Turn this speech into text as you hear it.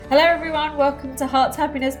everyone, welcome to Heart's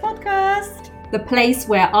Happiness Podcast, the place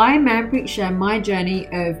where I, Manpreet, share my journey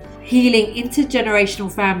of healing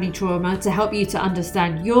intergenerational family trauma to help you to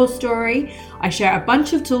understand your story. I share a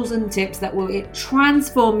bunch of tools and tips that will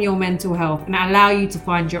transform your mental health and allow you to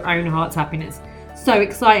find your own heart's happiness. So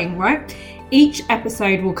exciting, right? Each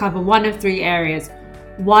episode will cover one of three areas.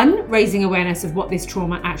 One, raising awareness of what this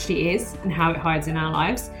trauma actually is and how it hides in our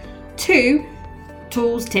lives. Two,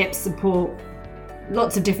 tools, tips, support,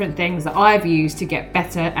 lots of different things that I've used to get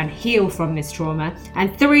better and heal from this trauma.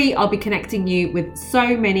 And three, I'll be connecting you with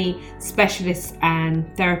so many specialists and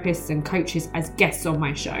therapists and coaches as guests on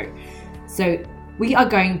my show. So we are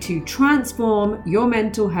going to transform your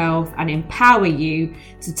mental health and empower you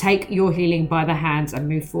to take your healing by the hands and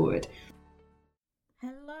move forward.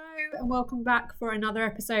 And welcome back for another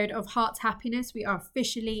episode of Heart's Happiness. We are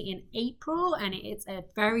officially in April and it's a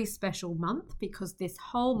very special month because this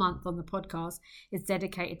whole month on the podcast is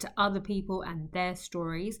dedicated to other people and their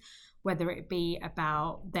stories, whether it be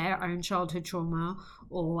about their own childhood trauma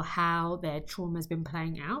or how their trauma has been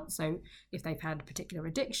playing out. So if they've had particular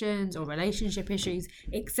addictions or relationship issues,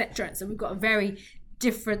 etc. So we've got a very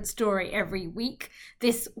different story every week.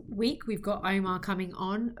 This week we've got Omar coming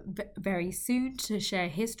on very soon to share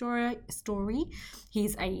his story.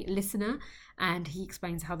 He's a listener and he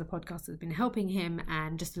explains how the podcast has been helping him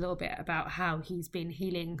and just a little bit about how he's been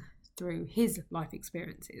healing through his life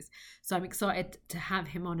experiences. So I'm excited to have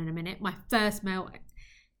him on in a minute. My first male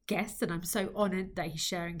guest, and I'm so honoured that he's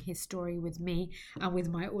sharing his story with me and with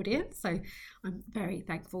my audience. So I'm very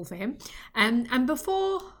thankful for him. And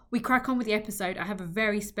before we crack on with the episode, I have a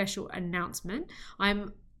very special announcement.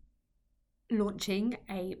 I'm launching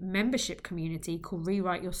a membership community called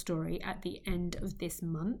Rewrite Your Story at the end of this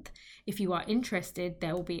month. If you are interested,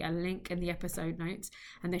 there will be a link in the episode notes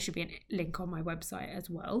and there should be a link on my website as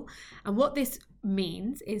well. And what this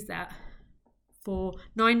means is that for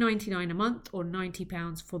 $9.99 a month or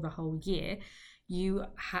 £90 for the whole year, you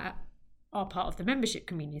are part of the membership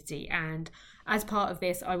community. And as part of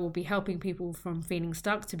this, I will be helping people from feeling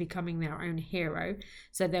stuck to becoming their own hero.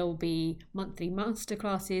 So there will be monthly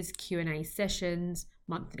masterclasses, Q&A sessions,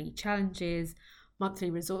 monthly challenges, monthly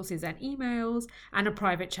resources and emails, and a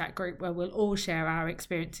private chat group where we'll all share our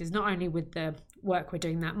experiences, not only with the work we're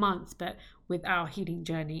doing that month, but with our healing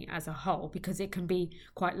journey as a whole, because it can be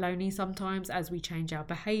quite lonely sometimes as we change our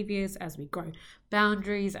behaviours, as we grow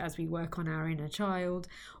boundaries, as we work on our inner child.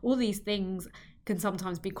 All these things can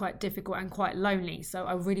sometimes be quite difficult and quite lonely. So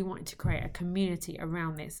I really wanted to create a community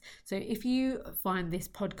around this. So if you find this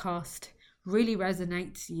podcast really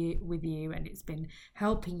resonates with you and it's been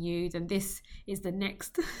helping you, then this is the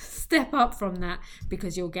next step up from that,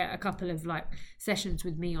 because you'll get a couple of sessions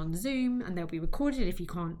with me on Zoom and they'll be recorded. If you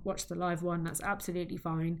can't watch the live one, that's absolutely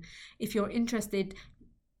fine. If you're interested,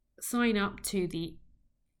 sign up to the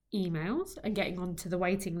emails and getting onto the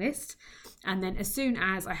waiting list, and then as soon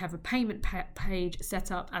as I have a payment page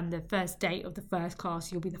set up and the first date of the first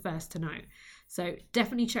class, you'll be the first to know. So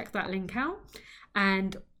definitely check that link out.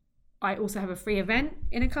 And I also have a free event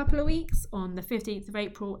in a couple of weeks on the 15th of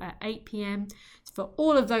April at 8 p.m. for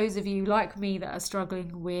all of those of you like me that are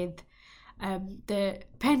struggling with the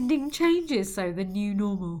pending changes, so the new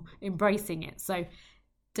normal, embracing it. So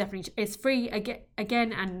definitely, it's free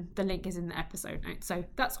again, and the link is in the episode notes. So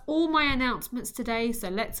that's all my announcements today. So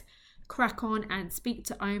let's crack on and speak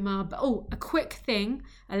to Omar. But a quick thing,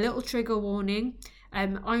 a little trigger warning.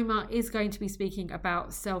 Omar is going to be speaking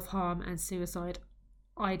about self-harm and suicide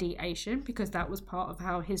ideation, because that was part of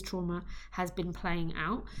how his trauma has been playing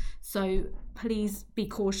out. So please be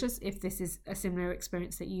cautious if this is a similar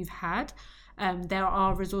experience that you've had. There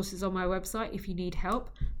are resources on my website if you need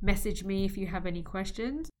help. Message me if you have any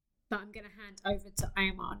questions. But I'm going to hand over to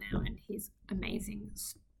Omar now and his amazing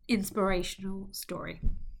inspirational story.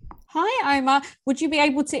 Hi, Omar. Would you be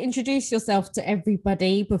able to introduce yourself to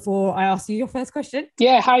everybody before I ask you your first question?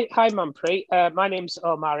 Yeah, hi, Manpreet. My name's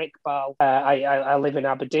Omar Iqbal. I live in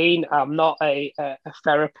Aberdeen. I'm not a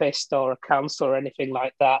therapist or a counsellor or anything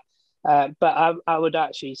like that. But I would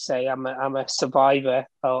actually say I'm a survivor,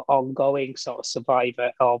 or ongoing sort of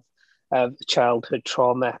survivor of childhood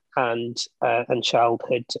trauma and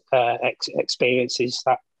childhood experiences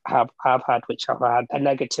that have had, which have had a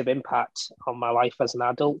negative impact on my life as an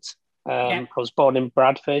adult. I was born in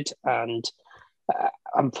Bradford and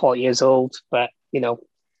I'm 40 years old, but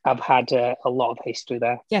I've had a lot of history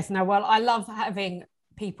there. Yes, no, well, I love having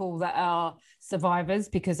people that are survivors,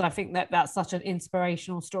 because I think that that's such an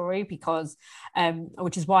inspirational story, because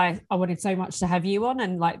which is why I wanted so much to have you on.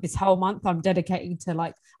 And like this whole month I'm dedicating to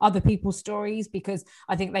like other people's stories, because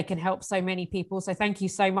I think they can help so many people. So thank you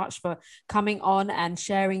so much for coming on and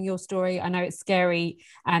sharing your story. I know it's scary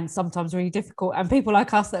and sometimes really difficult, and people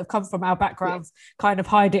like us that have come from our backgrounds kind of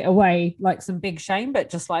hide it away like some big shame, but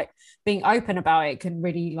just like being open about it can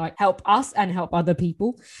really like help us and help other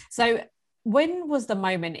people. So when was the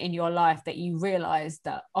moment in your life that you realized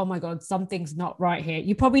that, oh my God, something's not right here?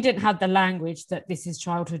 You probably didn't have the language that this is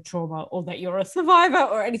childhood trauma or that you're a survivor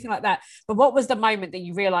or anything like that. But what was the moment that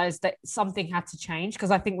you realized that something had to change? Because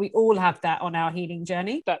I think we all have that on our healing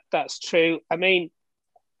journey. That's true. I mean,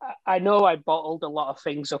 I know I bottled a lot of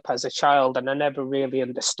things up as a child and I never really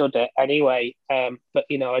understood it anyway. But,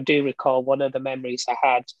 I do recall one of the memories I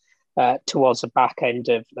had towards the back end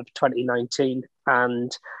of 2019.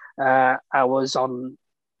 And I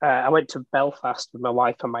went to Belfast with my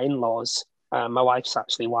wife and my in-laws. My wife's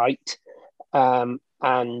actually white. And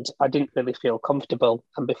I didn't really feel comfortable.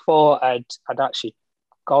 And before I'd actually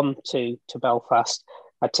gone to Belfast,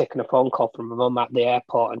 I'd taken a phone call from my mum at the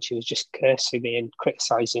airport, and she was just cursing me and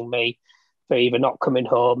criticising me for either not coming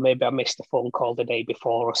home. Maybe I missed a phone call the day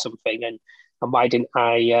before or something, and why didn't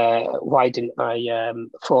I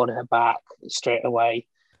phone her back straight away?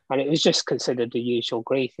 And it was just considered the usual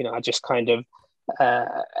grief. I just kind of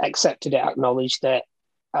accepted it, acknowledged it,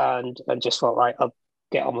 and just thought, right, I'll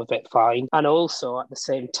get on with it fine. And also at the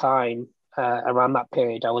same time, around that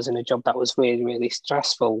period, I was in a job that was really, really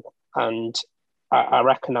stressful, and I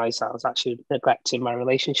recognised that I was actually neglecting my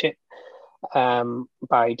relationship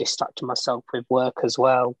by distracting myself with work as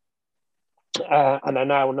well. And I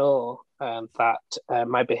now know that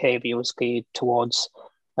my behaviour was geared towards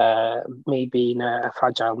me being a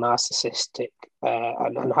fragile narcissistic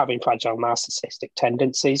and having fragile narcissistic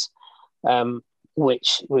tendencies,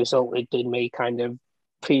 which resulted in me kind of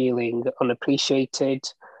feeling unappreciated.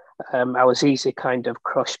 I was easily kind of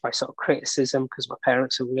crushed by sort of criticism because my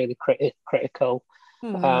parents were really critical.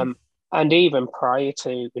 And even prior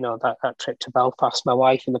to, that trip to Belfast, my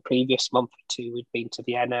wife in the previous month or two, we'd been to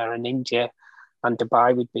Vienna and India and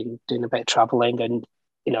Dubai. We'd been doing a bit of traveling, and,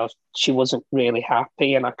 she wasn't really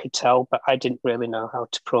happy, and I could tell, but I didn't really know how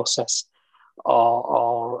to process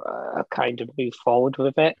or kind of move forward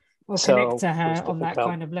with it. Or connect to her on that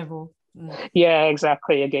kind of level. Yeah,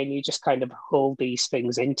 exactly. Again, you just kind of hold these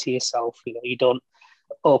things into yourself. You don't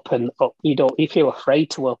open up. You feel afraid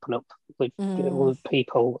to open up with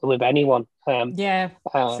people, with anyone.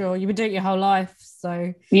 Sure. You've been doing it your whole life,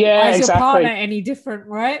 so yeah, is exactly. Your partner any different,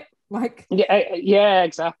 right? Like yeah,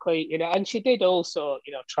 exactly. And she did also,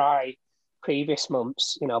 try previous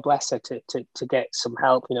months. Bless her to get some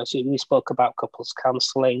help. We spoke about couples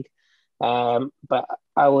counselling. But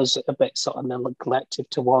I was a bit sort of neglective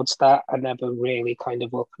towards that. I never really kind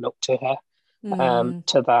of opened up to her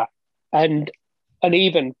to that. And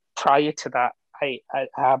even prior to that, I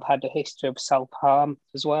have had a history of self-harm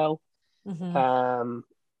as well.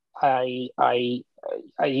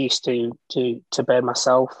 I used to burn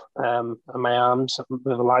myself on my arms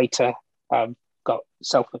with a lighter. I've got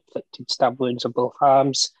self-inflicted stab wounds on both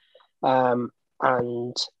arms.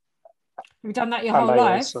 And you've done that your whole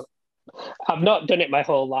life? I've not done it my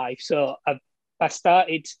whole life. So I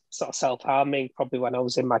started sort of self-harming probably when I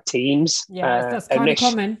was in my teens. Yeah, that's kind of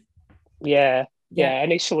common. Yeah.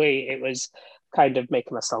 Initially, it was kind of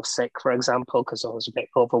making myself sick, for example, because I was a bit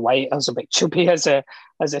overweight. I was a bit chubby as a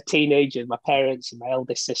teenager. My parents and my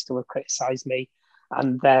eldest sister would criticise me.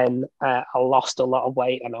 And then I lost a lot of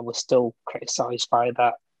weight, and I was still criticised by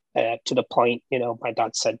that to the point, my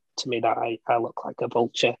dad said to me that I look like a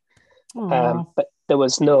vulture. But there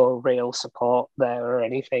was no real support there or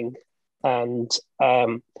anything. And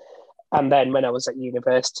then when I was at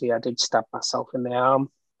university, I did stab myself in the arm.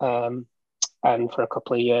 And for a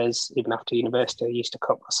couple of years, even after university, I used to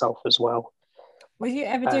cut myself as well. Were you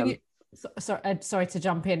ever doing it? Sorry to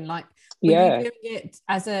jump in. Like, were you doing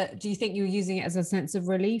it do you think you were using it as a sense of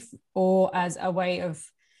relief or as a way of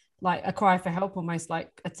like a cry for help, almost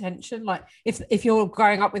like attention? Like if you're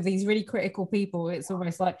growing up with these really critical people, it's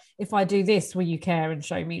almost like, if I do this, will you care and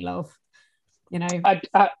show me love?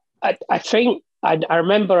 I think I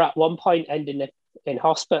remember at one point ending in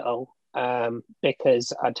hospital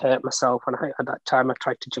because I'd hurt myself, and at that time I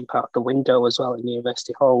tried to jump out the window as well in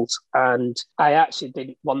university halls, and I actually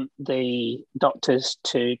didn't want the doctors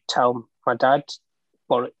to tell my dad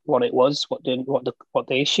what it was, what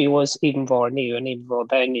the issue was, even though I knew and even though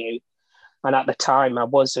they knew. And at the time, I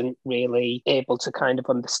wasn't really able to kind of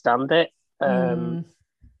understand it. And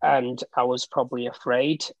I was probably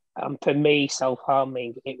afraid. for me,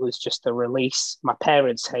 self-harming, it was just a release. My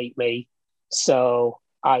parents hate me, so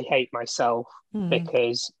I hate myself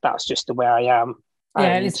because that's just the way I am.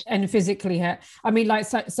 Yeah, and physically hurt. I mean, like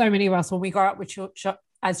so many of us, when we grow up with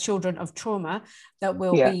as children of trauma, that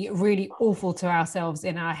will be really awful to ourselves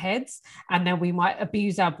in our heads, and then we might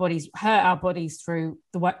abuse our bodies, hurt our bodies through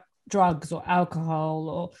the drugs or alcohol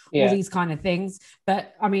or all these kind of things.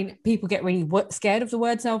 But I mean, people get really scared of the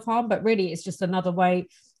word self-harm, but really it's just another way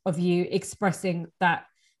of you expressing that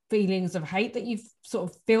feelings of hate that you sort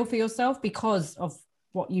of feel for yourself because of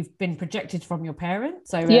what you've been projected from your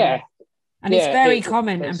parents. So and it's very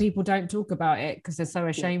common, and people don't talk about it because they're so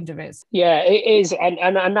ashamed of it. Yeah, it is,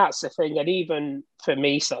 and that's the thing. And even for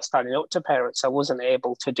me, sort of standing up to parents, I wasn't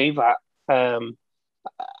able to do that.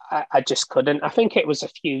 I just couldn't. I think it was a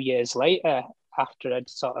few years later, after I'd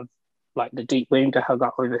sort of like the deep wound I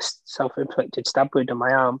got with a self-inflicted stab wound on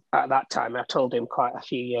my arm. At that time, I told him quite a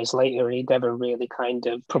few years later, and he never really kind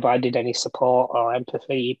of provided any support or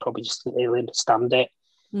empathy. He probably just didn't really understand it.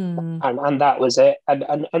 And that was it.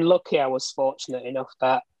 And lucky, I was fortunate enough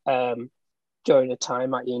that during the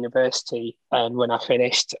time at university, and when I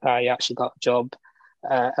finished, I actually got a job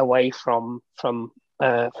away from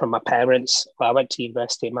my parents. Well, I went to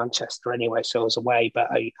university in Manchester anyway, so I was away. But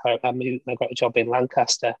I moved. I got a job in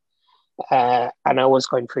Lancaster, and I was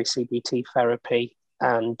going through CBT therapy.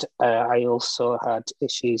 And I also had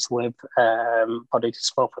issues with body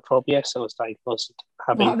dysmorphophobia, so I was diagnosed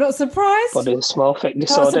having. I'm not surprised. Body dysmorphic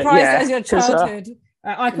disorder. Not surprised as your childhood.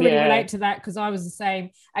 I can really relate to that because I was the same.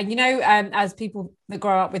 And you know, as people that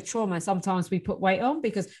grow up with trauma, sometimes we put weight on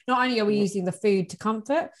because not only are we using the food to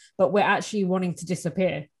comfort, but we're actually wanting to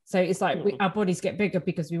disappear. So it's like our bodies get bigger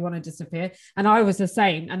because we want to disappear. And I was the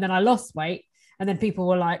same. And then I lost weight. And then people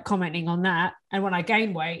were like commenting on that. And when I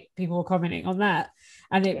gained weight, people were commenting on that.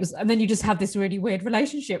 And and then you just have this really weird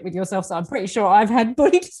relationship with yourself. So I'm pretty sure I've had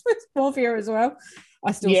body dysmorphia as well.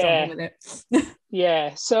 I still struggle with it.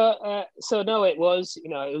 Yeah. So no, it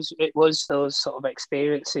was those sort of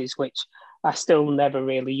experiences which I still never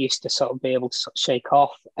really used to sort of be able to sort of shake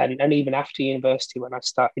off. And even after university, when I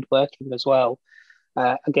started working as well,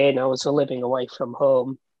 again, I was living away from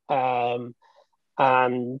home.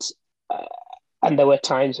 And there were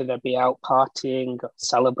times when I'd be out partying,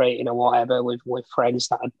 celebrating or whatever with friends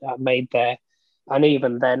that I made there. And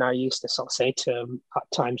even then I used to sort of say to them at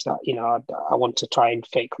times that, I want to try and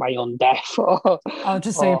fake my own death or I'll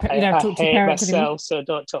just say, talk to your parents myself, anymore. So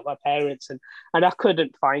don't talk to my parents. And I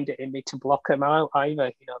couldn't find it in me to block them out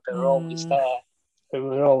either. They were always there. They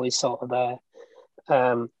were always sort of there.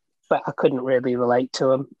 But I couldn't really relate to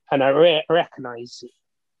them. And I recognise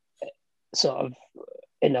sort of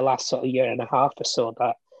in the last sort of year and a half or so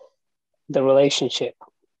that the relationship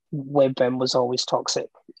with them was always toxic.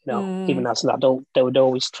 Even as an adult, they would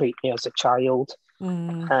always treat me as a child,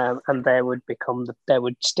 and they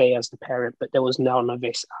would stay as the parent, but there was none of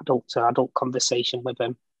this adult to adult conversation with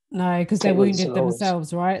them. No, because they're wounded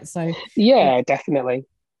themselves, right? So yeah, definitely,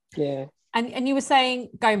 yeah. And you were saying,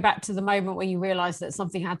 going back to the moment when you realised that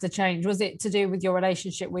something had to change, was it to do with your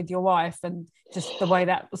relationship with your wife and just the way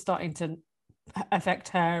that was starting to affect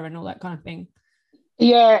her and all that kind of thing?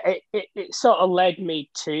 Yeah, it sort of led me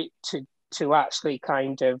to actually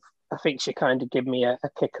kind of, I think she kind of gave me a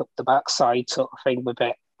kick up the backside sort of thing with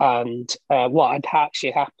it. And what had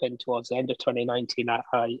actually happened towards the end of 2019,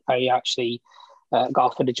 I actually got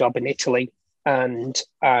offered a job in Italy, and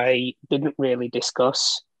I didn't really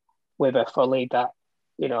discuss with her fully that,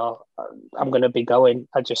 I'm going to be going.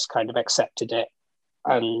 I just kind of accepted it.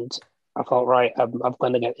 And I thought, right, I'm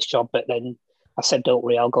going to get this job. But then I said, don't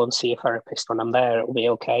worry, I'll go and see a therapist when I'm there. It'll be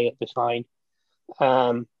okay. It'll be fine.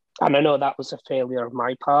 And I know that was a failure of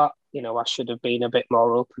my part. I should have been a bit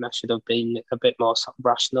more open. I should have been a bit more sort of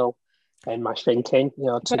rational in my thinking,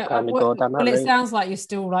 to kind of go down that route. Well, it sounds like you're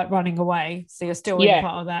still like running away. So you're still in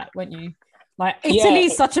part of that, weren't you? Like Italy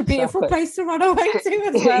is such a beautiful place to run away to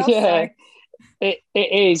as well. Yeah. So. It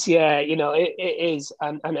is, yeah, it is,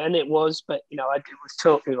 and it was, but I was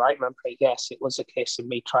totally right, man. Yes, it was a case of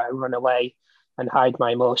me trying to run away and hide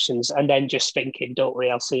my emotions, and then just thinking, don't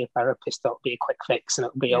worry, I'll see a therapist. That'll be a quick fix, and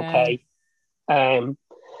it'll be okay.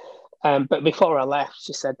 But before I left,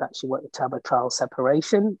 she said that she wanted to have a trial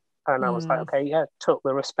separation, and I was like, okay, yeah,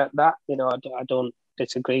 totally respect that. I don't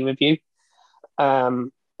disagree with you.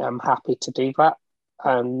 I'm happy to do that.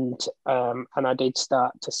 And I did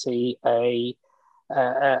start to see a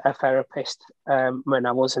therapist when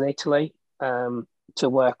I was in Italy to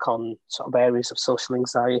work on sort of areas of social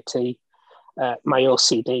anxiety, my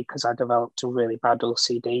OCD, because I developed a really bad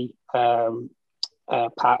OCD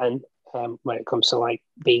pattern when it comes to like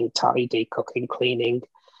being tidy, cooking, cleaning,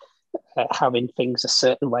 having things a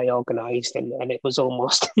certain way organized, and it was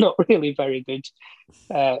almost not really very good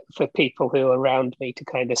for people who are around me to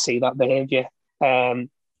kind of see that behavior.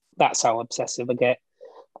 That's how obsessive I get.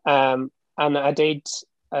 And I did,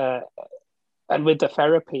 and with the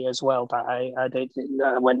therapy as well that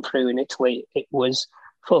I went through in Italy, it was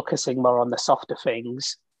focusing more on the softer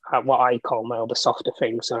things, what I call now the softer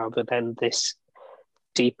things, rather than this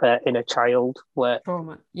deeper inner child work.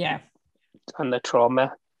 Trauma, yeah. And the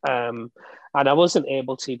trauma. And I wasn't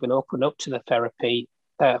able to even open up to the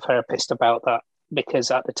therapist about that,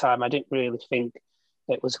 because at the time I didn't really think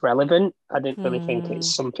it was relevant. I didn't really think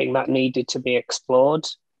it's something that needed to be explored.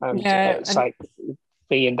 And it's like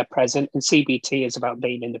be in the present. And CBT is about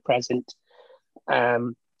being in the present,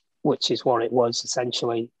 which is what it was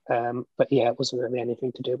essentially. But yeah, it wasn't really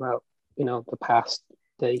anything to do about, the past,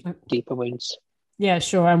 the deeper wounds. Yeah,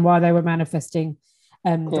 sure. And why they were manifesting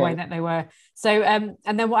the way that they were. So, and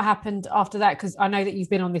then what happened after that? Because I know that you've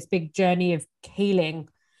been on this big journey of healing.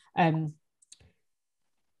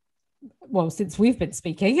 Well, since we've been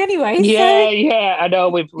speaking anyway. Yeah, I know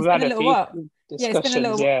we've had a few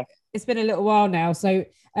discussions. It's been a little while now. So,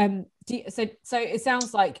 so it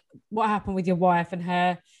sounds like what happened with your wife and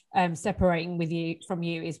her separating from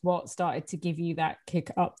you is what started to give you that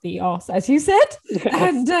kick up the arse, as you said.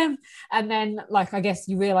 And then, like, I guess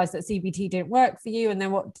you realized that CBT didn't work for you. And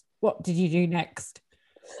then what did you do next?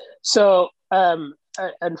 So,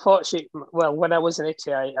 unfortunately, well, when I was in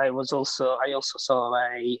Italy, I also saw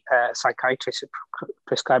a psychiatrist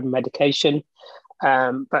prescribing medication.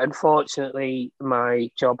 But unfortunately, my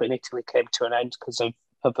job in Italy came to an end because of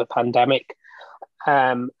a pandemic.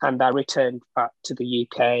 And I returned back to the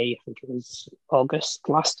UK, I think it was August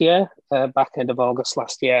last year, back end of August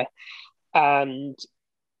last year. And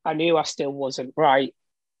I knew I still wasn't right.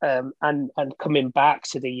 And coming back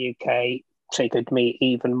to the UK triggered me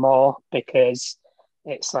even more, because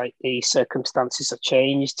it's like the circumstances have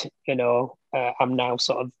changed. I'm now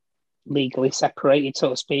sort of legally separated, so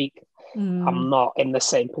to speak. I'm not in the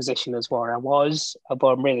same position as where I was, but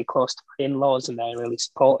I'm really close to my in-laws and they're really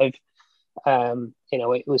supportive.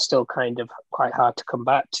 It was still kind of quite hard to come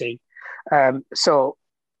back to. So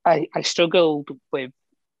I struggled with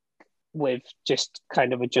just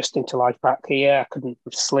kind of adjusting to life back here. I couldn't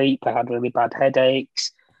sleep. I had really bad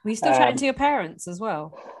headaches. Were you still chatting to your parents as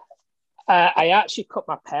well? I actually cut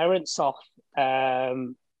my parents off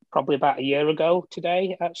probably about a year ago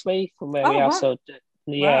today, actually, from where we are. Wow. So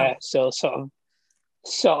yeah, so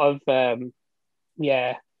sort of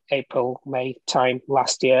April, May time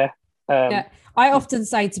last year. I often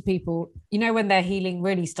say to people, when their healing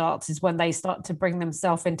really starts is when they start to bring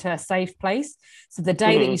themselves into a safe place. So the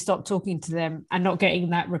day that you stop talking to them and not getting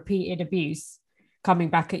that repeated abuse coming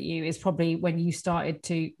back at you is probably when you started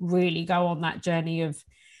to really go on that journey of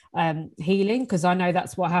healing. Because I know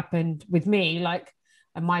that's what happened with me.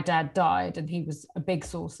 And my dad died and he was a big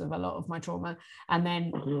source of a lot of my trauma. And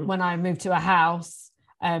then when I moved to a house,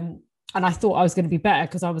 and I thought I was going to be better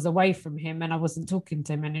because I was away from him and I wasn't talking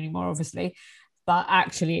to him anymore, obviously. But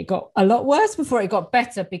actually it got a lot worse before it got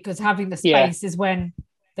better, because having the space is when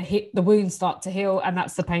the wounds start to heal, and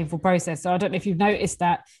that's the painful process. So I don't know if you've noticed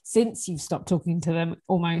that since you've stopped talking to them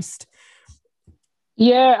almost.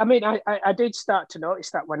 Yeah, I mean, I did start to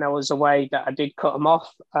notice that when I was away, that I did cut them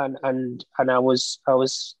off, and I was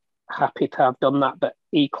happy to have done that. But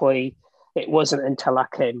equally, it wasn't until I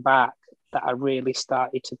came back that I really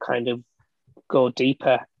started to kind of go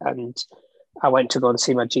deeper. And I went to go and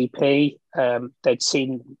see my GP. They'd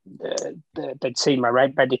seen my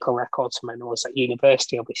medical records from when I was at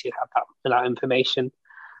university. Obviously, had that information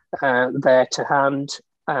there to hand,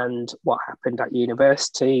 and what happened at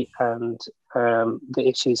university, and the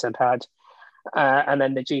issues I'd had. And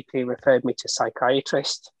then the GP referred me to a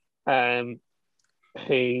psychiatrist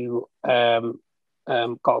who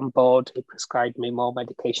got on board. He prescribed me more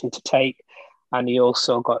medication to take, and he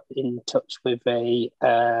also got in touch with a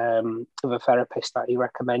therapist that he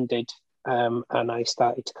recommended, and I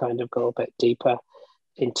started to kind of go a bit deeper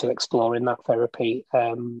into exploring that therapy,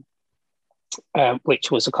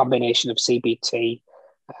 which was a combination of CBT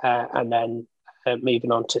and then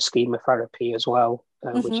moving on to schema therapy as well,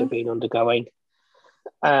 which I've been undergoing.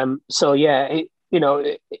 But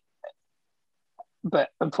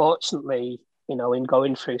unfortunately, in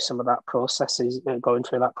going through some of that processes, I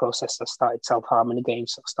started self-harming again.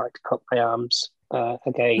 So I started to cut my arms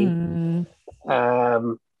again.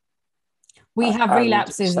 We have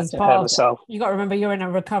relapses as part of, you got to remember you're in a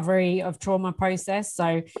recovery of trauma process.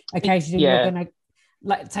 So occasionally you're going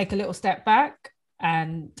to take a little step back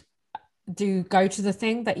and go to the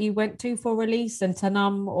thing that you went to for release and to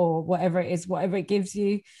numb, or whatever it is, whatever it gives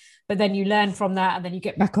you. but then you learn from that and then you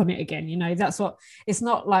get back on it again. You know, that's what, it's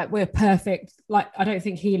not like we're perfect. Like, I don't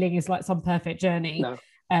think healing is like some perfect journey. No.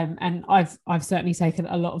 And I've certainly taken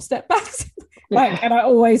a lot of step backs, like, and I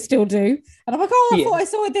always still do. And I'm like, oh, I thought I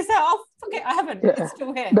sorted this out. Oh, forget, I haven't. Yeah. It's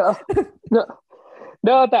still here.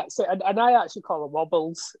 No, that's it. And I actually call them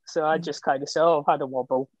wobbles. So I just kind of say, oh, I've had a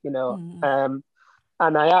wobble, you know.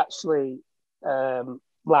 And I actually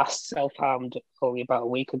last self-harmed only about a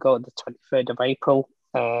week ago, the 23rd of April.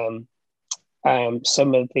 Some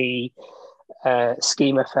of the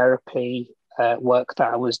schema therapy work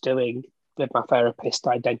that I was doing with my therapist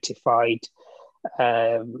identified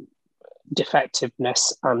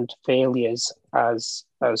defectiveness and failures as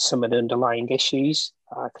some of the underlying issues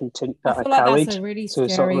I feel like carried. That's a really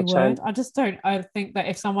scary word. I think that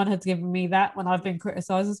if someone had given me that when I've been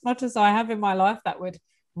criticized as much as I have in my life, that would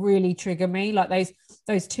really trigger me. Like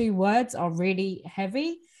those two words are really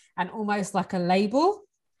heavy and almost like a label,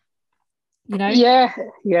 you know.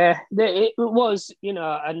 It was, you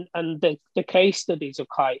know, and the case studies are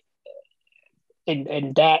quite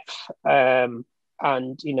in depth, and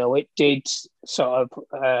you know, it did sort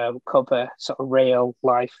of cover sort of real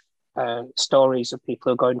life stories of people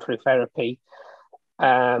who are going through therapy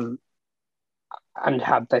and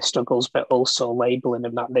had their struggles, but also labeling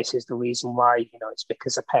them that this is the reason why, you know, it's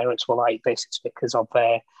because the parents were like this, it's because of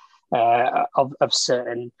their of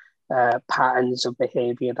certain patterns of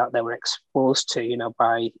behavior that they were exposed to, you know,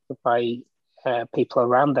 by people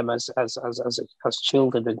around them as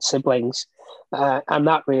children and siblings, and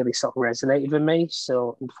that really sort of resonated with me.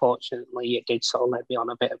 So unfortunately, it did sort of let me on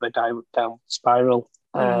a bit of a down spiral.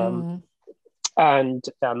 And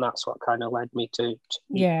that's what kind of led me to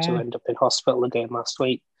end up in hospital again last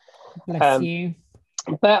week. Bless you.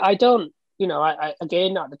 But I don't, you know, I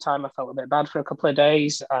again at the time I felt a bit bad for a couple of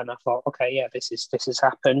days, and I thought, okay, yeah, this has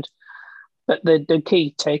happened. But the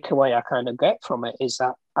key takeaway I kind of get from it is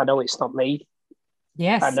that I know it's not me.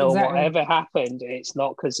 Yes, I know exactly. whatever happened, it's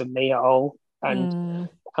not because of me at all. And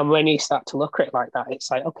when you start to look at it like that, it's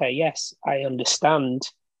like, okay, yes, I understand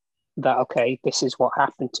that, okay, this is what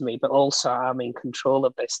happened to me, but also I'm in control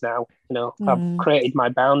of this now. You know, I've created my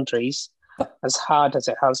boundaries. As hard as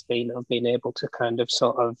it has been, I've been able to kind of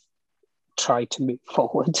sort of try to move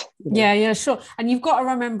forward. You know? Yeah, sure. And you've got to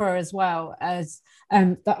remember as well as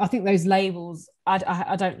I think those labels,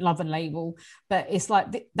 I don't love a label, but it's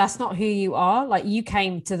like that's not who you are. Like, you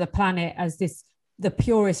came to the planet as the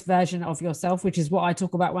purest version of yourself, which is what I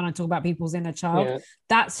talk about when I talk about people's inner child. Yeah.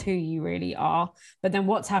 That's who you really are. But then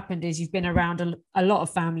what's happened is you've been around a lot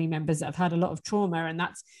of family members that have had a lot of trauma, and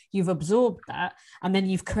you've absorbed that, and then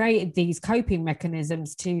you've created these coping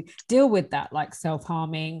mechanisms to deal with that, like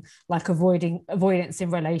self-harming, like avoidance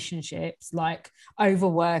in relationships, like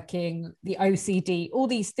overworking, the OCD, all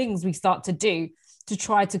these things we start to do to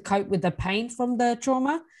try to cope with the pain from the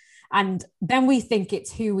trauma. And then we think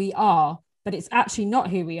it's who we are, but it's actually not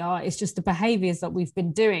who we are. It's just the behaviors that we've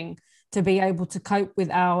been doing to be able to cope with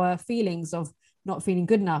our feelings of not feeling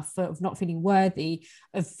good enough, of not feeling worthy,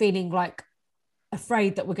 of feeling like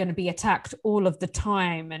afraid that we're going to be attacked all of the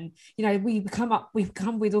time. And, you know, we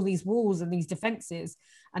come with all these walls and these defenses.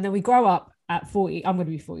 And then we grow up at 40, I'm going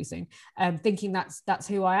to be 40 soon, thinking that's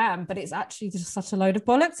who I am. But it's actually just such a load of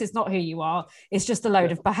bollocks. It's not who you are. It's just a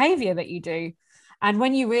load of behavior that you do. And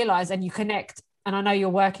when you realize and you connect, and I know you're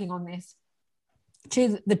working on this,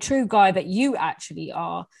 to the true guy that you actually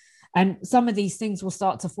are, and some of these things will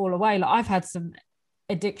start to fall away. Like, I've had some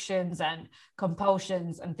addictions and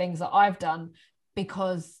compulsions and things that I've done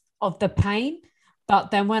because of the pain,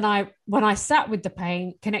 but then when I sat with the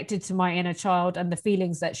pain, connected to my inner child and the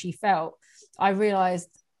feelings that she felt, I realized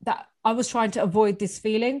that I was trying to avoid this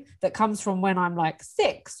feeling that comes from when I'm like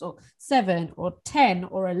 6 or 7 or 10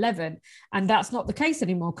 or 11, and that's not the case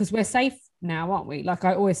anymore, because we're safe now, aren't we? Like,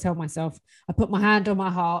 I always tell myself, I put my hand on my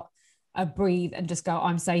heart, I breathe and just go,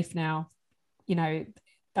 I'm safe now, you know,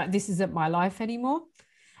 that this isn't my life anymore.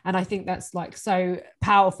 And I think that's like so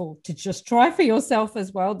powerful to just try for yourself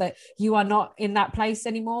as well, that you are not in that place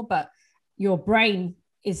anymore, but your brain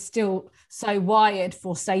is still so wired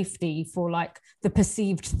for safety, for like the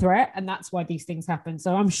perceived threat. And that's why these things happen.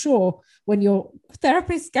 So I'm sure when your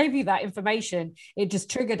therapist gave you that information, it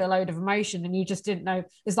just triggered a load of emotion and you just didn't know.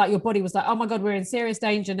 It's like your body was like, oh my God, we're in serious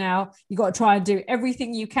danger now. You got to try and do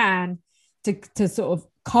everything you can to sort of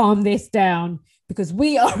calm this down, because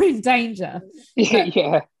we are in danger.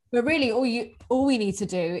 But really all we need to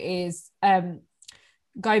do is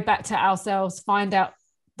go back to ourselves, find out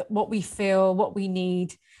what we feel, what we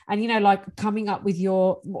need. And, you know, like coming up with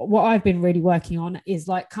what I've been really working on is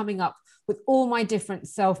like coming up with all my different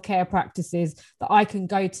self-care practices that I can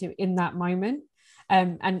go to in that moment.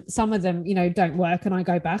 And some of them, don't work, and I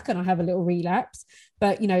go back and I have a little relapse.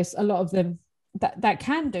 But a lot of them that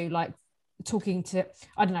can do, like talking to,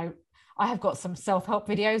 I don't know, I have got some self-help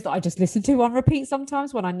videos that I just listen to on repeat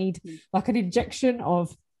sometimes when I need like an injection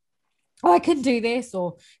of, oh, I can do this,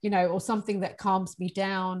 or or something that calms me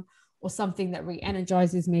down, or something that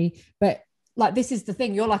re-energizes me. But like, this is the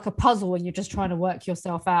thing, you're like a puzzle and you're just trying to work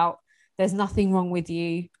yourself out. There's nothing wrong with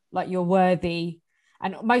you, like you're worthy.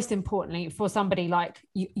 And most importantly, for somebody like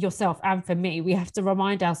yourself and for me, we have to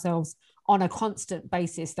remind ourselves on a constant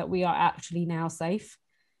basis that we are actually now safe.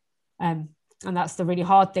 And that's the really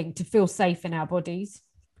hard thing, to feel safe in our bodies.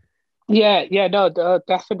 Yeah, no,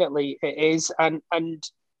 definitely it is. And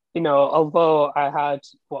although I had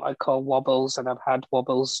what I call wobbles, and I've had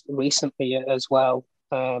wobbles recently as well,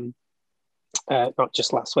 not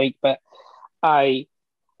just last week, but I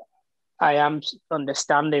am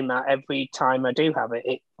understanding that every time I do have it,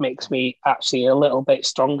 it makes me actually a little bit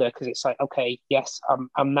stronger, because it's like, okay, yes,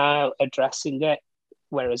 I'm now addressing it.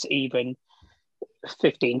 Whereas even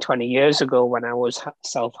 15, 20 years ago, when I was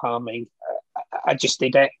self-harming, I just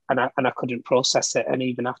did it, and I couldn't process it. And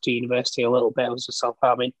even after university, a little bit, I was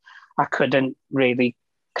self-harming. I couldn't really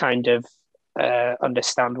kind of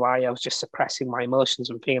understand why. I was just suppressing my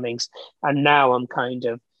emotions and feelings. And now I'm kind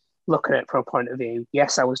of looking at it from a point of view.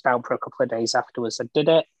 Yes, I was down for a couple of days afterwards. I did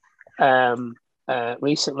it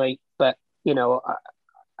recently, but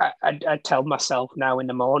I tell myself now in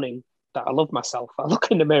the morning that I love myself. I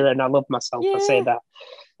look in the mirror and I love myself. Yeah. I say that.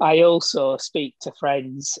 I also speak to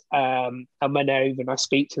friends, and when I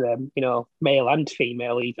speak to them, male and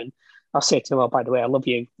female even, I'll say to them, "Oh, by the way, I love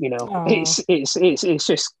you." It's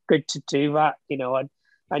just good to do that,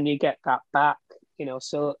 and you get that back,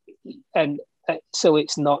 So so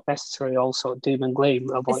it's not necessarily also doom and gloom.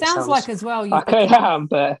 It sounds like as well.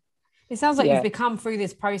 It sounds like you've become, through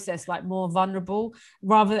this process, like more vulnerable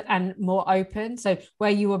and more open. So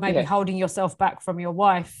where you were maybe holding yourself back from your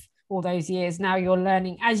wife all those years, now you're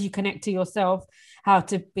learning, as you connect to yourself, how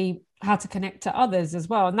to connect to others as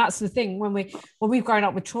well. And that's the thing, when we've grown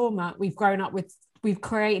up with trauma, we've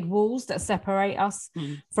created walls that separate us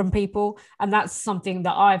from people. And that's something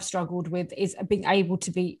that I've struggled with, is being able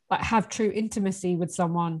to be like, have true intimacy with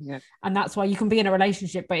someone. Yeah. And that's why you can be in a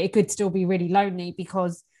relationship, but it could still be really lonely,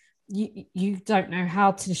 because you don't know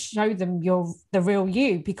how to show them the real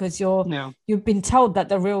you, because you've been told that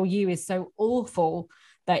the real you is so awful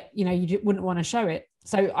that you wouldn't want to show it.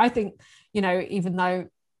 So I think, even though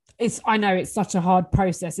I know it's such a hard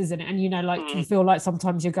process, isn't it? And you feel like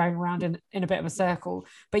sometimes you're going around in a bit of a circle,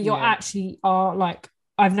 but you're actually are like,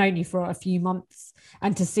 I've known you for a few months,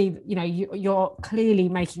 and to see you're clearly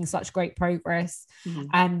making such great progress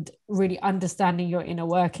and really understanding your inner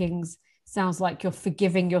workings. Sounds like you're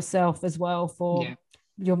forgiving yourself as well for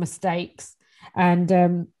your mistakes, and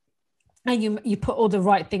you put all the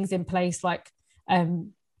right things in place, like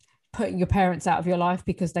putting your parents out of your life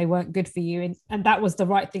because they weren't good for you, and that was the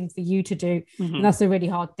right thing for you to do. And that's a really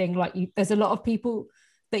hard thing. Like, there's a lot of people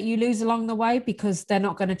that you lose along the way because they're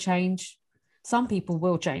not going to change. Some people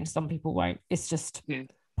will change, some people won't. It's just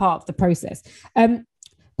part of the process.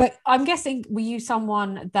 But I'm guessing, were you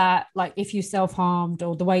someone that, like, if you self-harmed,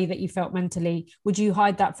 or the way that you felt mentally, would you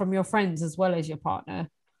hide that from your friends as well as your partner?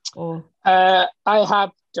 Or I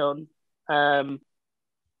have done. I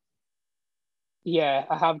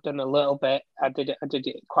have done a little bit. I did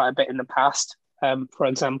it quite a bit in the past. For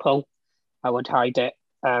example, I would hide it.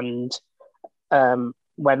 And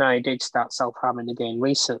when I did start self-harming again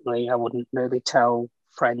recently, I wouldn't really tell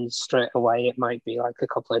friends straight away. It might be like a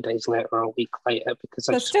couple of days later or a week later, because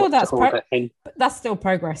I just want to hold it in. But that's still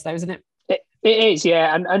progress though, isn't it? It is,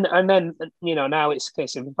 yeah. And then, now it's a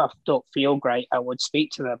case of, if I don't feel great, I would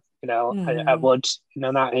speak to them. I would,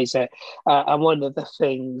 that is it. And one of the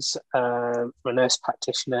things a nurse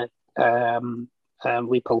practitioner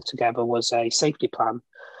we pulled together was a safety plan,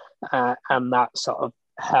 and that sort of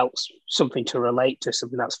helps something to relate to,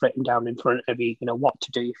 something that's written down in front of you. What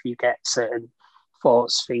to do if you get certain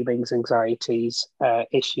thoughts, feelings, anxieties,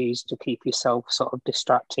 issues, to keep yourself sort of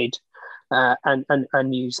distracted,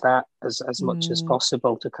 and use that as much as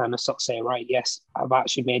possible to kind of sort of say, right, yes, I've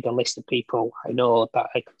actually made a list of people I know that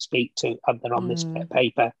I can speak to, and they're on this bit of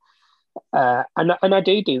paper. And I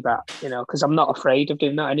do that, because I'm not afraid of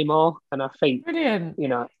doing that anymore. And I think, brilliant.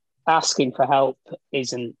 Asking for help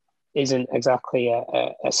isn't exactly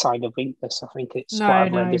a sign of weakness. I think it's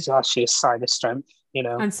it's actually a sign of strength.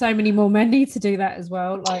 And so many more men need to do that as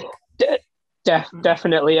well. Like,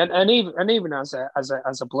 Definitely, and even as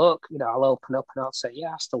a bloke, I'll open up and I'll say,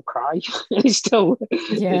 yeah, I still cry. It still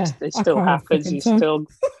Yeah, it I still cry all the happens. freaking time.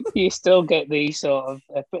 You still get these sort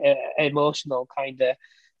of emotional kind of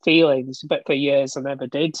feelings, but for years I never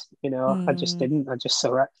did. I just Mm, didn't. I just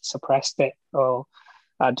suppressed it, or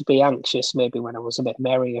I'd be anxious maybe when I was a bit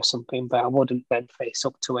merry or something, but I wouldn't then face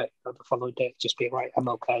up to it on the following day. Just be right, I'm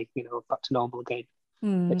okay. Back to normal again.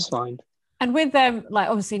 mm. It's fine. And with them, like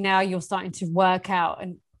obviously now you're starting to work out,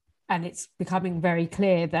 and it's becoming very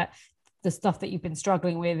clear that the stuff that you've been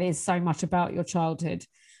struggling with is so much about your childhood.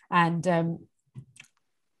 And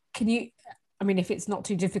can you, I mean, if it's not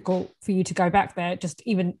too difficult for you to go back there, just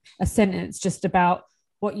even a sentence just about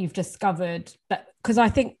what you've discovered, that because I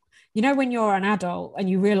think, when you're an adult and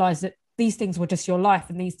you realize that these things were just your life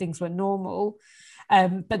and these things were normal,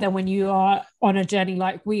 but then when you are on a journey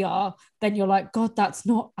like we are, then you're like, God, that's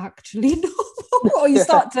not actually normal. Or you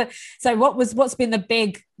start to, so what's been the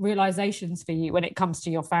big realizations for you when it comes to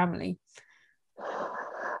your family?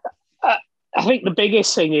 I think the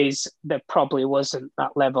biggest thing is there probably wasn't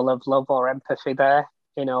that level of love or empathy there,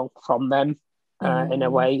 from them, in a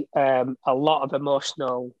way. A lot of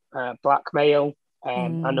emotional blackmail.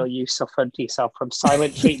 I know you suffered yourself from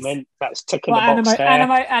silent treatment. That's ticking Well, the box there.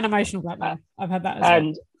 and emotional blackmail. I've had that as well.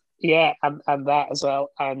 And yeah, and that as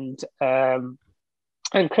well. And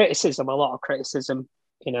criticism, a lot of criticism,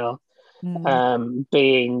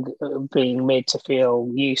 being made to feel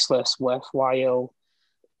useless, worthwhile,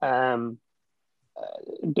 um,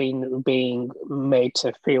 being made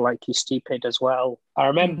to feel like you're stupid as well. I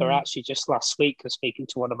remember actually just last week I was speaking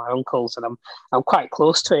to one of my uncles, and I'm quite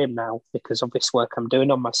close to him now because of this work I'm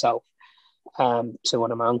doing on myself. To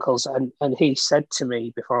one of my uncles, and he said to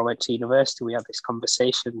me before I went to university, we had this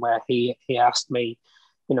conversation where he asked me,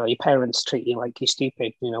 your parents treat you like you're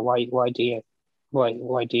stupid. Why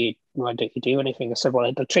don't you do anything? I said,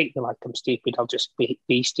 well, they'll treat me like I'm stupid. I'll just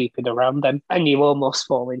be stupid around them. And you almost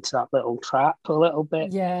fall into that little trap a little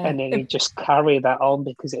bit. Yeah. And then you just carry that on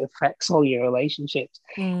because it affects all your relationships.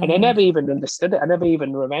 And I Mm, never even understood it. I never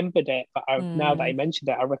even remembered it. But now that I mentioned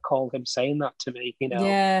it, I recall him saying that to me,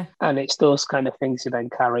 yeah. and it's those kind of things you then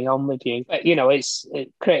carry on with you. But,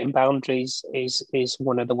 creating boundaries is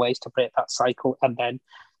one of the ways to break that cycle. And then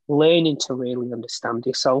learning to really understand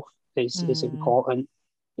yourself is important,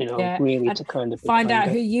 Yeah. really And to kind of be find out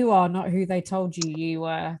kinder. who you are, not who they told you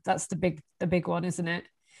were. That's the big one, isn't it?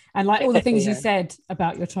 And like all the things you Yeah. said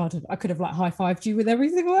about your childhood, I could have like high-fived you with every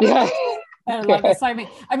single one of Yeah. those. Like there's so many.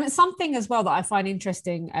 I mean, something as well that I find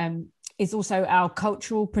interesting is also our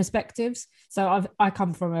cultural perspectives. So I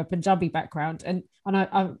come from a Punjabi background, and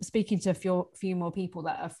I'm speaking to a few more people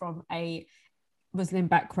that are from a Muslim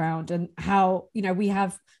background, and how we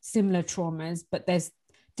have similar traumas, but there's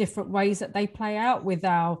different ways that they play out with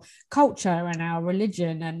our culture and our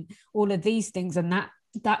religion and all of these things, and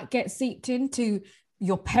that gets seeped into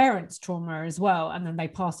your parents' trauma as well, and then they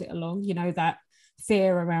pass it along, that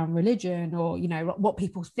fear around religion, or what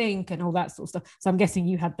people think and all that sort of stuff. So I'm guessing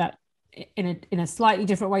you had that in a slightly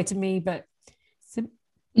different way to me, but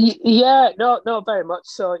Yeah, no, very much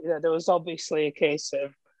so. There was obviously a case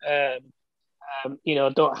of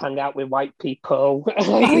don't hang out with white people.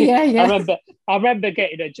 oh yeah, yeah. I remember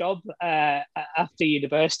getting a job after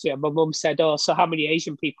university, and my mum said, "Oh, so how many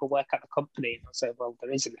Asian people work at the company?" And I said, "Well,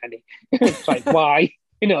 there isn't any." It's like, why?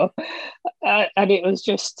 And it was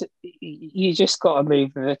just, you just got to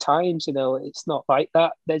move with the times. It's not like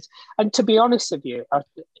that. And to be honest with you,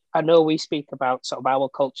 I know we speak about sort of our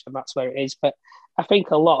culture and that's where it is, but I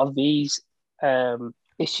think a lot of these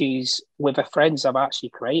issues with the friends I've actually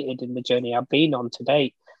created in the journey I've been on to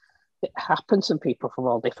date, it happens to people from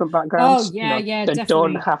all different backgrounds. Oh yeah, yeah, They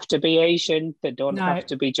don't definitely. have to be Asian. They don't No. have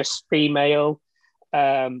to be just female.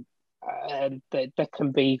 And they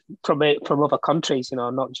can be from other countries,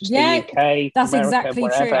 not just the Yeah, UK, that's America, exactly true.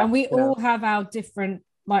 wherever. And we all have our different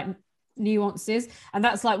like nuances. And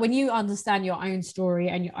that's like when you understand your own story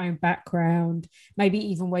and your own background, maybe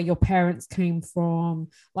even where your parents came from,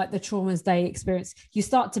 like the traumas they experienced, you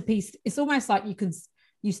start to piece. It's almost like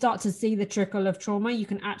you start to see the trickle of trauma. You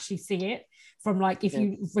can actually see it from, like, if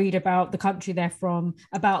you read about the country they're from,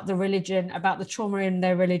 about the religion, about the trauma in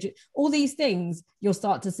their religion, all these things you'll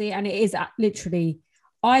start to see. And it is literally,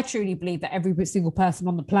 I truly believe that every single person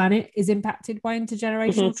on the planet is impacted by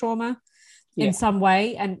intergenerational trauma in some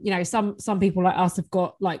way. And some people like us have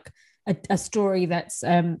got like a story that's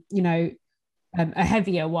a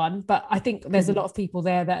heavier one, but I think there's a lot of people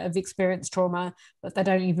there that have experienced trauma, but they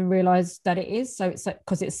don't even realize that it is. So it's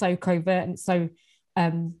because it's so covert and so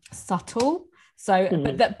subtle. So,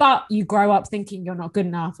 but you grow up thinking you're not good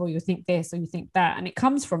enough, or you think this, or you think that, and it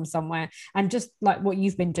comes from somewhere. And just like what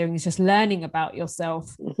you've been doing is just learning about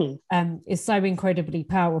yourself, is so incredibly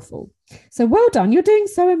powerful. So well done, you're doing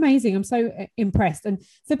so amazing. I'm so impressed. And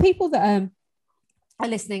for people that are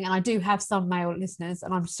listening, and I do have some male listeners,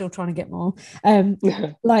 and I'm still trying to get more.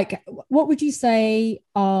 Like, what would you say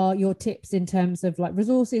are your tips in terms of like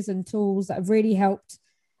resources and tools that have really helped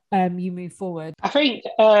you move forward? I think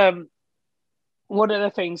one of the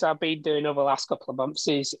things I've been doing over the last couple of months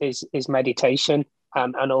is meditation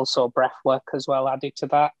and also breath work as well added to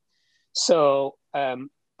that. So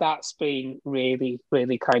that's been really,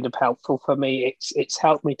 really kind of helpful for me. It's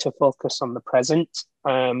helped me to focus on the present,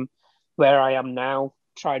 where I am now.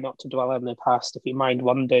 Try not to dwell on the past. If your mind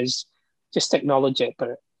wanders, just acknowledge it,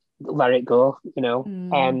 but let it go,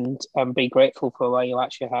 and be grateful for where you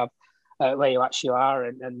actually have, where you actually are,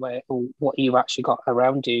 and what you've actually got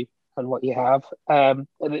around you. And what you have.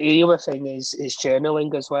 The other thing is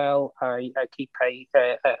journaling as well. I keep a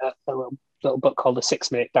little book called The 6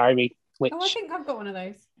 Minute Diary, which I think I've got one of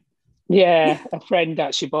those. Yeah, a friend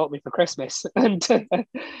actually bought me for Christmas, and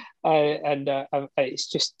it's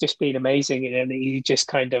just been amazing. And you just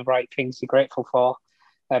kind of write things you're grateful for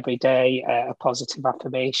every day, a positive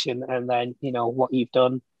affirmation, and then what you've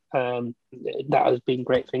done. That has been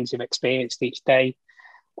great things you've experienced each day.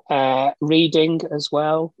 Reading as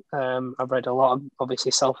well. I've read a lot of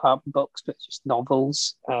obviously self-help books, but just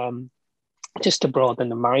novels, just to broaden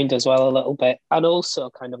the mind as well a little bit, and also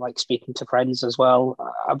kind of like speaking to friends as well.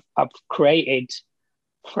 I've created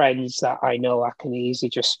friends that I know I can easily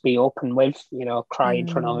just be open with, cry in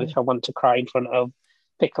front of if I want to cry in front of,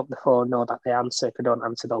 pick up the phone, know that they answer. If I don't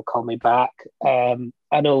answer, they'll call me back. And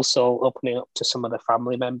also opening up to some of the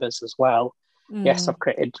family members as well. Yes, I've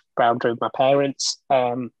created boundary with my parents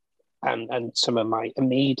and some of my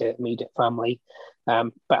immediate family,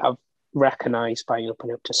 but I've recognised by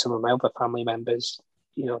opening up to some of my other family members,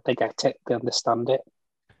 they get it, they understand it,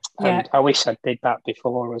 and I wish I did that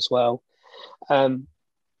before as well. And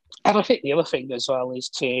I think the other thing as well is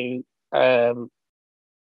to,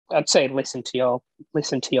 I'd say listen to your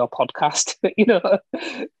podcast,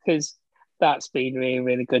 because that's been really,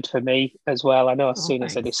 really good for me as well. I know as soon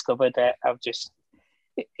as I discovered it,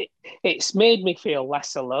 it's made me feel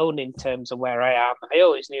less alone in terms of where I am. I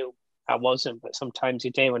always knew I wasn't, but sometimes you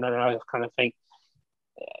do. And I kind of think,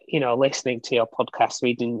 listening to your podcast,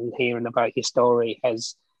 reading and hearing about your story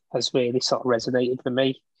has really sort of resonated with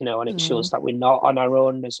me, and it shows that we're not on our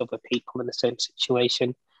own. There's other people in the same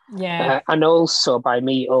situation. Yeah. And also by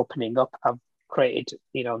me opening up, I've created,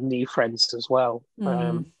 new friends as well.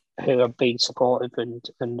 Who have been supportive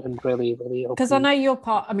and really, really open. Because I know you're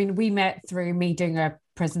part, we met through me doing a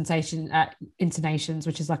presentation at Internations,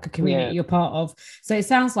 which is like a community you're part of. So it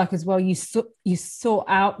sounds like as well, you sought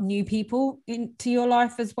out new people into your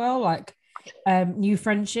life as well, like new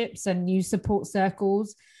friendships and new support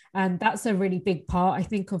circles. And that's a really big part, I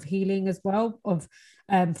think, of healing as well, of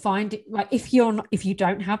finding, like, if you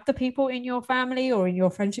don't have the people in your family or in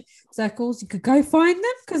your friendship circles, you could go find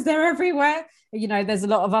them because they're everywhere. There's a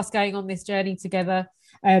lot of us going on this journey together,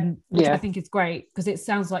 which I think is great, because it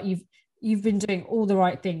sounds like you've been doing all the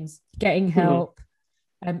right things, getting help,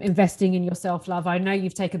 investing in your self-love. I know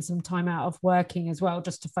you've taken some time out of working as well,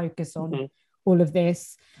 just to focus on all of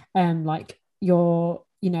this. Like you're,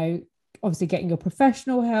 obviously getting your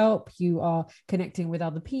professional help, you are connecting with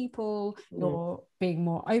other people, you're being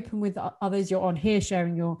more open with others, you're on here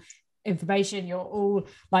sharing your information, you're all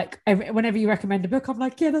like, whenever you recommend a book, I'm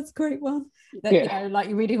like, that's a great one. Like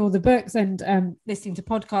you're reading all the books and listening to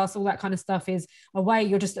podcasts, all that kind of stuff is a way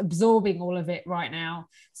you're just absorbing all of it right now.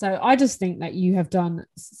 So I just think that you have done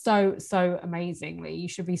so amazingly. You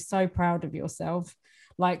should be so proud of yourself,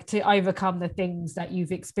 like, to overcome the things that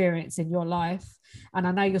you've experienced in your life. And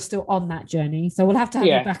I know you're still on that journey, so we'll have to have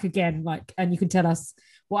you back again, like, and you can tell us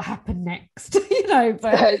what happened next.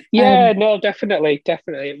 But no, definitely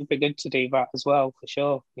it would be good to do that as well, for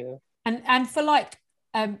sure. And for like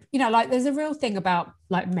like, there's a real thing about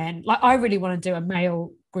like men, like I really want to do a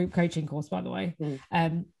male group coaching course, by the way.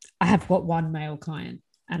 I have got one male client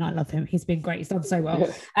and I love him, he's been great, he's done so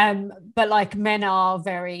well. But like, men are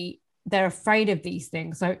they're afraid of these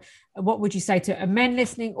things. So what would you say to a men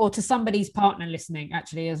listening, or to somebody's partner listening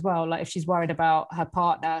actually as well, like if she's worried about her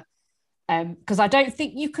partner? Because I don't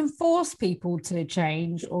think you can force people to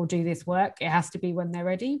change or do this work. It has to be when they're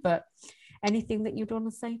ready. But anything that you'd want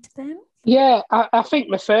to say to them? Yeah, I think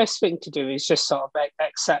the first thing to do is just sort of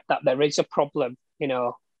accept that there is a problem,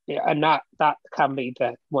 and that can be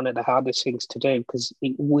one of the hardest things to do, because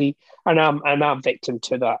I'm victim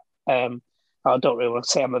to that. I don't really want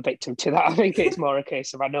to say I'm a victim to that. I think it's more a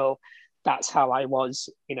case of I know that's how I was.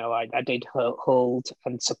 I did hold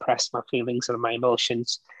and suppress my feelings and my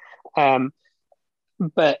emotions.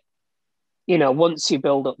 But once you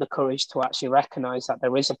build up the courage to actually recognize that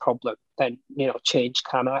there is a problem, then change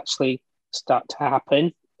can actually start to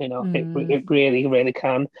happen. It really, really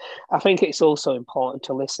can. I think it's also important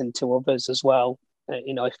to listen to others as well.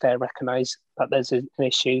 If they recognize that there's an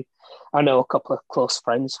issue. I know a couple of close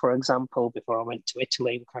friends, for example, before I went to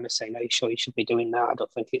Italy, were kind of saying, "Are you sure you should be doing that? I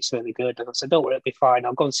don't think it's really good." And I said, "Don't worry, it'll be fine.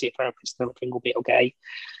 I'll go and see a therapist and everything will be okay."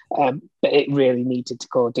 But it really needed to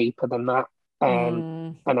go deeper than that.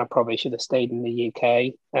 And I probably should have stayed in the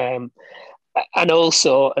UK. And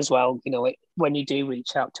also, as well, when you do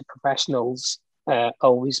reach out to professionals,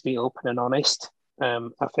 always be open and honest.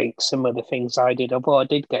 I think some of the things I did, although I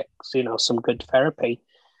did get some good therapy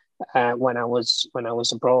when I was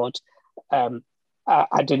abroad,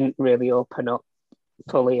 I didn't really open up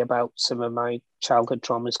fully about some of my childhood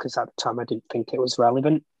traumas because at the time I didn't think it was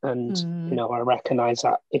relevant. And I recognize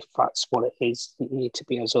that if that's what it is, you need to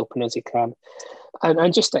be as open as you can,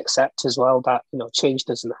 and just accept as well that change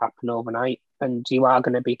doesn't happen overnight, and you are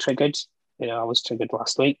going to be triggered. I was triggered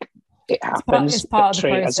last week. It happens. It's part of the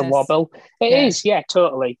process. As a wobble. It is, yeah,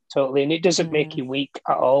 totally, and it doesn't make you weak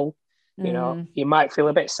at all. You might feel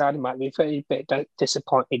a bit sad, you might be a bit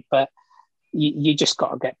disappointed, but you just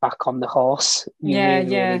got to get back on the horse. You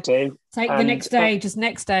really do. Take the next day, just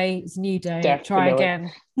next day, it's a new day. Definitely. Try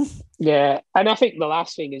again. Yeah, and I think the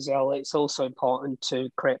last thing is, it's also important to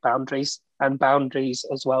create boundaries, and boundaries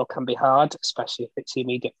as well can be hard, especially if it's your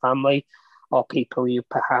immediate family or people you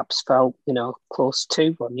perhaps felt, close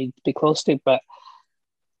to or need to be close to. But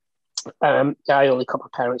I only cut my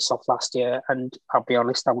parents off last year, and I'll be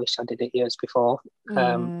honest, I wish I did it years before.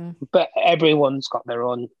 But everyone's on their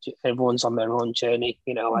own journey,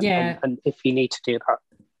 and if you need to do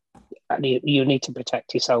that, you need to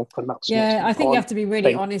protect yourself, and that's I think you have to be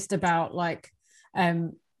really honest about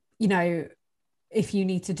if you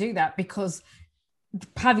need to do that, because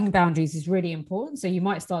having boundaries is really important. So you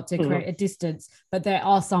might start to create a distance, but there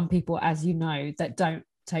are some people, as you know, that don't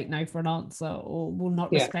take no for an answer or will not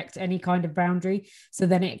respect any kind of boundary. So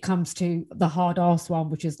then it comes to the hard ass one,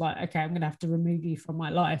 which is like, okay, I'm going to have to remove you from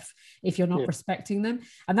my life if you're not respecting them.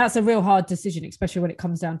 And that's a real hard decision, especially when it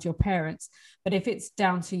comes down to your parents. But if it's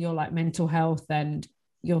down to your mental health and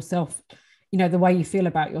yourself, the way you feel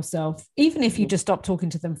about yourself, even if you just stop talking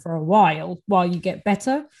to them for a while you get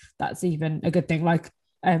better, that's even a good thing.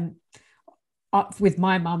 Up with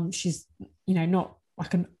my mum, she's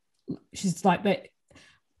she's like, but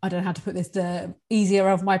I don't know how to put this, the easier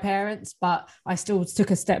of my parents, but I still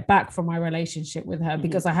took a step back from my relationship with her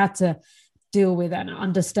because I had to deal with and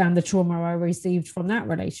understand the trauma I received from that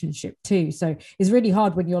relationship too. So it's really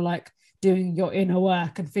hard when you're doing your inner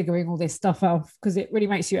work and figuring all this stuff out, because it really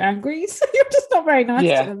makes you angry. So you're just not very nice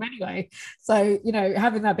to them anyway. So,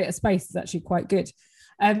 having that bit of space is actually quite good.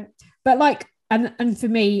 But and for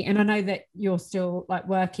me, and I know that you're still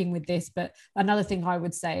working with this, but another thing I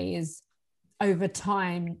would say is, over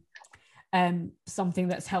time, something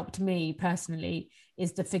that's helped me personally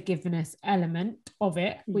is the forgiveness element of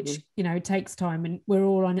it, which takes time, and we're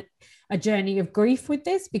all on a journey of grief with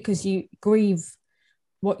this, because you grieve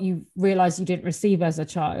what you realize you didn't receive as a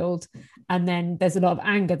child, and then there's a lot of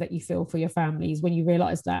anger that you feel for your families when you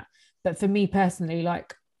realize that. But for me personally,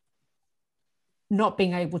 not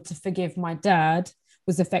being able to forgive my dad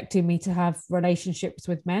was affecting me to have relationships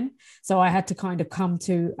with men. So I had to kind of come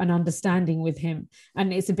to an understanding with him.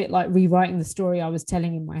 And it's a bit like rewriting the story I was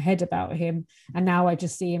telling in my head about him. And now I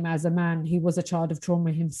just see him as a man who was a child of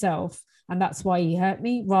trauma himself. And that's why he hurt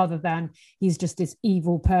me, rather than he's just this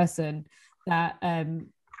evil person that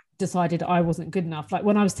decided I wasn't good enough.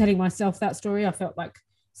 When I was telling myself that story, I felt like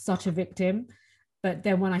such a victim. But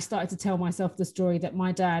then when I started to tell myself the story that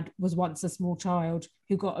my dad was once a small child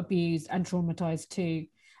who got abused and traumatized too,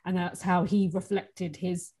 and that's how he reflected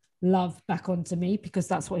his love back onto me, because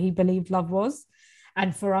that's what he believed love was.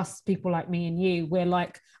 And for us, people like me and you, we're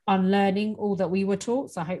unlearning all that we were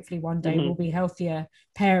taught. So hopefully one day we'll be healthier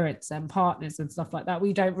parents and partners and stuff like that.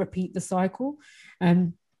 We don't repeat the cycle,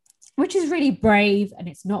 which is really brave, and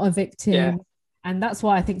it's not a victim. Yeah. And that's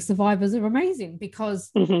why I think survivors are amazing, because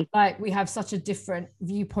we have such a different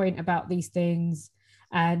viewpoint about these things.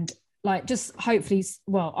 And just hopefully,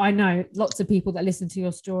 I know lots of people that listen to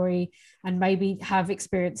your story and maybe have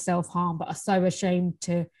experienced self-harm, but are so ashamed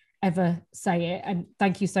to ever say it. And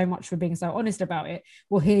thank you so much for being so honest about it.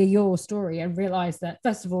 We'll hear your story and realize that,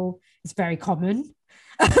 first of all, it's very common.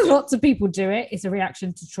 Lots of people do it. It's a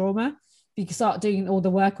reaction to trauma. you can start doing all the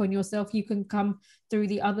work on yourself, you can come through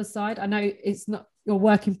the other side. I know it's not your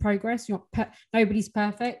work in progress. Nobody's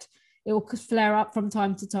perfect. It will flare up from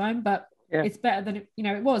time to time, but it's better than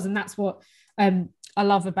it was. And that's what I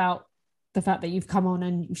love about the fact that you've come on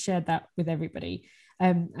and you've shared that with everybody,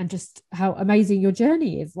 and just how amazing your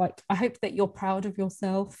journey is. Like, I hope that you're proud of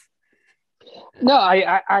yourself. No,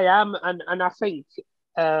 I am, and I think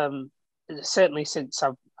certainly since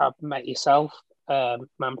I've met yourself,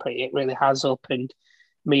 Manpreet, it really has opened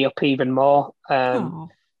me up even more,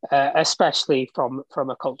 especially from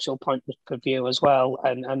a cultural point of view as well,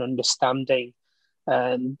 and understanding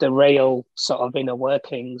the real sort of inner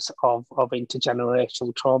workings of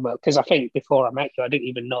intergenerational trauma. Because I think before I met you, I didn't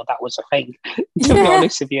even know that was a thing, to be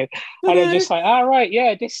honest with you. And I'm just like, all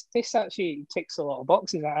right, this actually ticks a lot of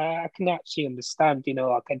boxes. I can actually understand,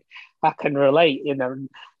 I can relate, and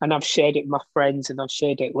I've shared it with my friends, and I've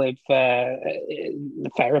shared it with the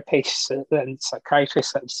therapists and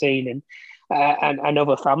psychiatrists that I've seen, and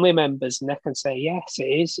other family members, and they can say, yes, it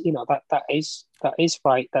is, that is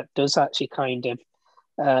right. That does actually kind of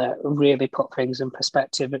really put things in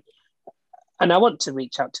perspective. And I want to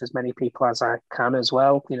reach out to as many people as I can as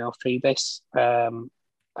well, through this. And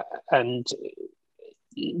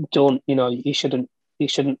don't, you shouldn't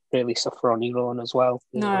really suffer on your own as well.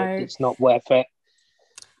 No, it's not worth it.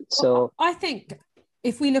 So I think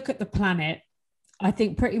if we look at the planet, I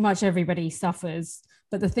think pretty much everybody suffers.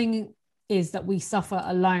 But the thing is that we suffer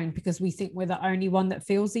alone because we think we're the only one that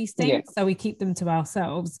feels these things. Yeah. So we keep them to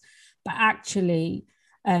ourselves. But actually,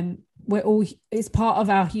 it's part of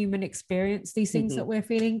our human experience, these things that we're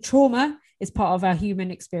feeling. Trauma is part of our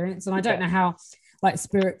human experience. And I don't know how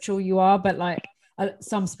spiritual you are, but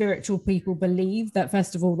some spiritual people believe that,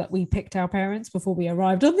 first of all, that we picked our parents before we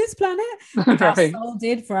arrived on this planet. Right. Our soul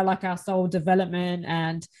did, for our soul development.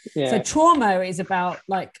 And so trauma is about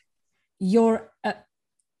your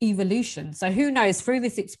evolution. So who knows, through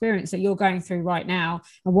this experience that you're going through right now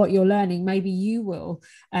and what you're learning, maybe you will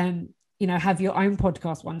have your own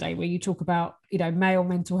podcast one day where you talk about Male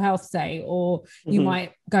Mental Health Day, or you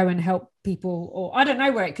might go and help people, or I don't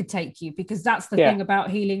know where it could take you, because that's the thing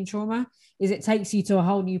about healing trauma, is it takes you to a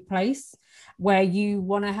whole new place where you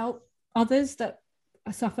want to help others that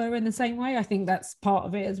suffer in the same way. I think that's part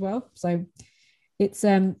of it as well. So it's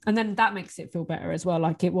and then that makes it feel better as well,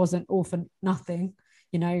 like it wasn't all for nothing,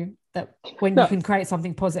 that when you can create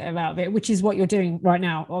something positive out of it, which is what you're doing right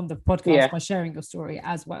now on the podcast by sharing your story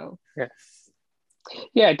as well.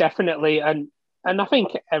 Yeah, definitely. And I think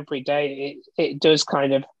every day it does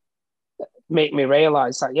kind of make me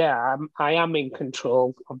realize that, I am in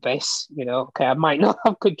control of this, okay, I might not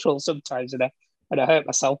have control sometimes and I hurt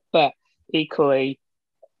myself, but equally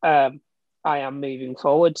I am moving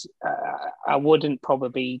forward. I wouldn't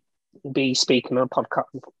probably be speaking on a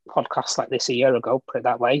podcast like this a year ago, put it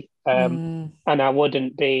that way. And I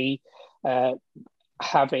wouldn't be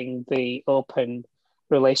having the open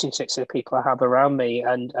relationships with people I have around me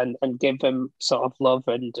and give them sort of love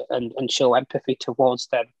and show empathy towards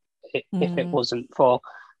them if it wasn't for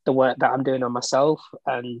the work that I'm doing on myself.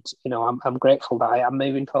 And I'm grateful that I am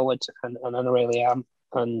moving forward, and I really am,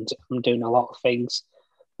 and I'm doing a lot of things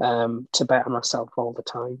to better myself all the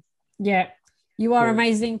time. You are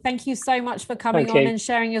amazing. Thank you so much for coming on and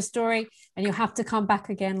sharing your story. And you'll have to come back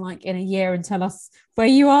again in a year and tell us where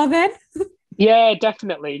you are then. Yeah,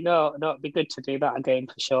 definitely. No, it'd be good to do that again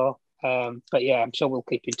for sure. But I'm sure we'll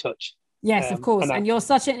keep in touch. Yes, of course. And you're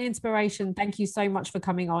such an inspiration. Thank you so much for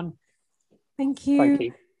coming on. Thank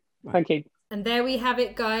you. Thank you. And there we have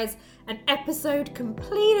it, guys. An episode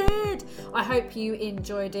completed. I hope you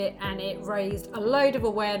enjoyed it and it raised a load of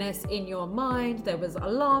awareness in your mind. There was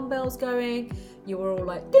alarm bells going. You were all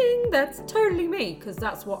like, ding, that's totally me. Because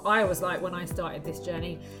that's what I was like when I started this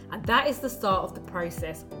journey. And that is the start of the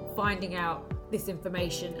process, finding out this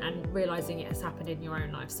information and realizing it has happened in your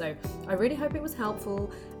own life. So I really hope it was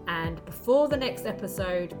helpful. And before the next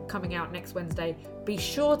episode coming out next Wednesday, be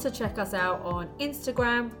sure to check us out on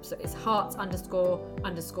Instagram. So it's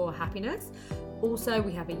hearts__happiness. Also,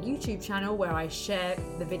 we have a YouTube channel where I share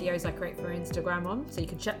the videos I create for Instagram on. So you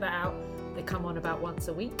can check that out. They come on about once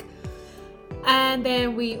a week. And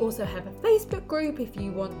then we also have a Facebook group if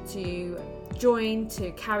you want to join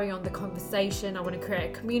to carry on the conversation. I want to create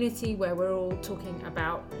a community where we're all talking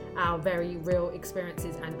about our very real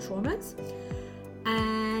experiences and traumas.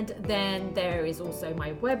 And then there is also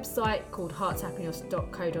my website called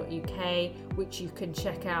heartshappiness.co.uk, which you can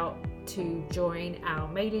check out to join our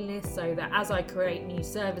mailing list, so that as I create new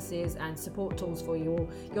services and support tools for you all,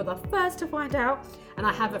 you're the first to find out. And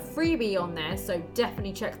I have a freebie on there, so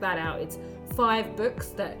definitely check that out. It's 5 books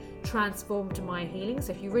that transformed my healing.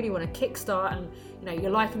 So if you really want to kickstart and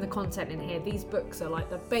you're liking the content in here, these books are like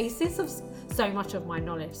the basis of so much of my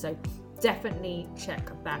knowledge. So definitely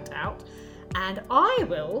check that out. And I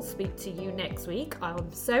will speak to you next week.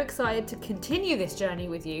 I'm so excited to continue this journey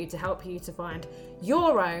with you to help you to find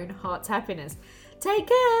your own heart's happiness. Take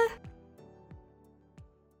care.